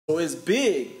So it's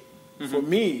big for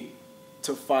me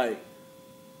to fight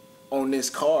on this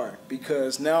card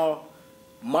because now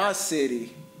my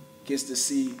city gets to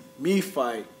see me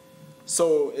fight.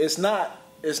 So it's not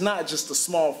just a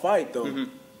small fight though.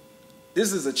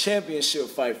 This is a championship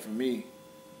fight for me.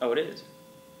 Oh, it is?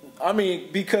 I mean,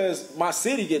 because my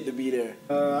city get to be there.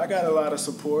 I got a lot of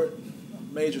support,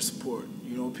 major support.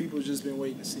 You know, people just been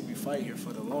waiting to see me fight here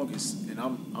for the longest, and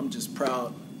I'm just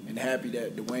proud and happy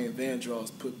that Dwayne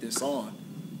Vandross put this on,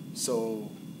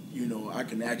 so you know I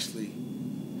can actually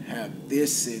have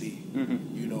this city,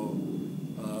 you know,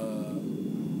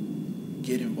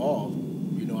 get involved.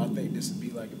 You know, I think this would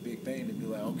be like a big thing to be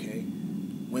like, okay,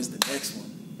 when's the next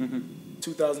one?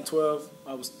 2012,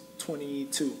 I was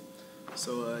 22.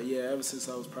 So, yeah, ever since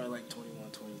I was probably like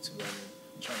 21, 22, I've been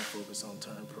trying to focus on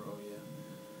turn pro, yeah.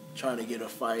 Trying to get a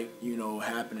fight, you know,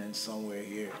 happening somewhere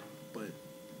here. But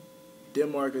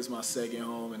Denmark is my second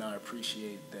home, and I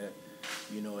appreciate that,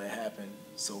 you know, it happened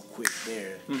so quick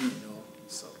there, you know.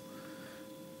 So,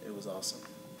 it was awesome.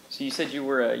 So you said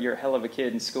you're a hell of a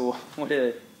kid in school. What'd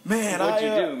you do, man?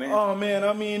 Oh, man,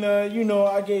 I mean, you know,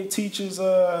 I gave teachers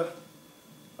a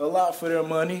lot for their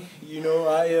money. You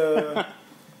know,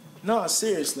 no,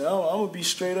 seriously, I'm going to be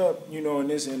straight up, you know, in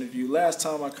this interview. Last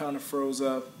time I kind of froze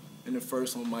up in the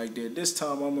first one Mike did. This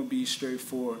time I'm going to be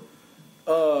straightforward.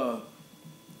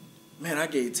 Man, I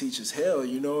gave teachers hell,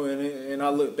 you know, and I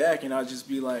look back and I just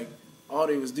be like, all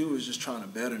they was doing was just trying to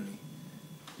better me,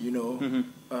 you know.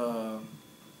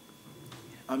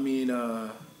 I mean,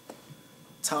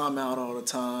 time out all the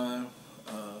time,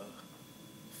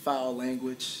 foul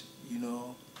language, you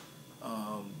know,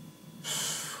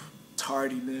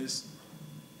 tardiness,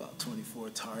 about 24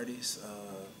 tardies.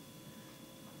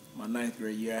 My 9th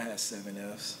grade year, I had 7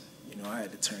 Fs. You know, I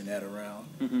had to turn that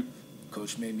around.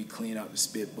 Coach made me clean out the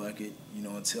spit bucket, you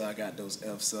know, until I got those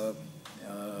Fs up.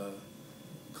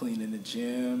 Clean in the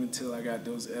gym until I got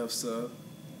those Fs up.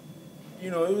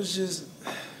 You know, it was just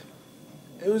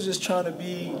trying to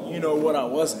be, you know, what I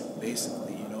wasn't,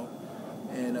 basically, you know.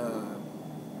 And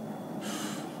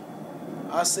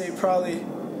I say probably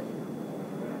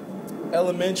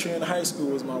elementary and high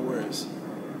school was my worst.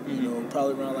 You know,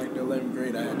 probably around like the 11th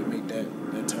grade, I had to make that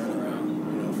turnaround,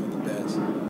 you know, for the best.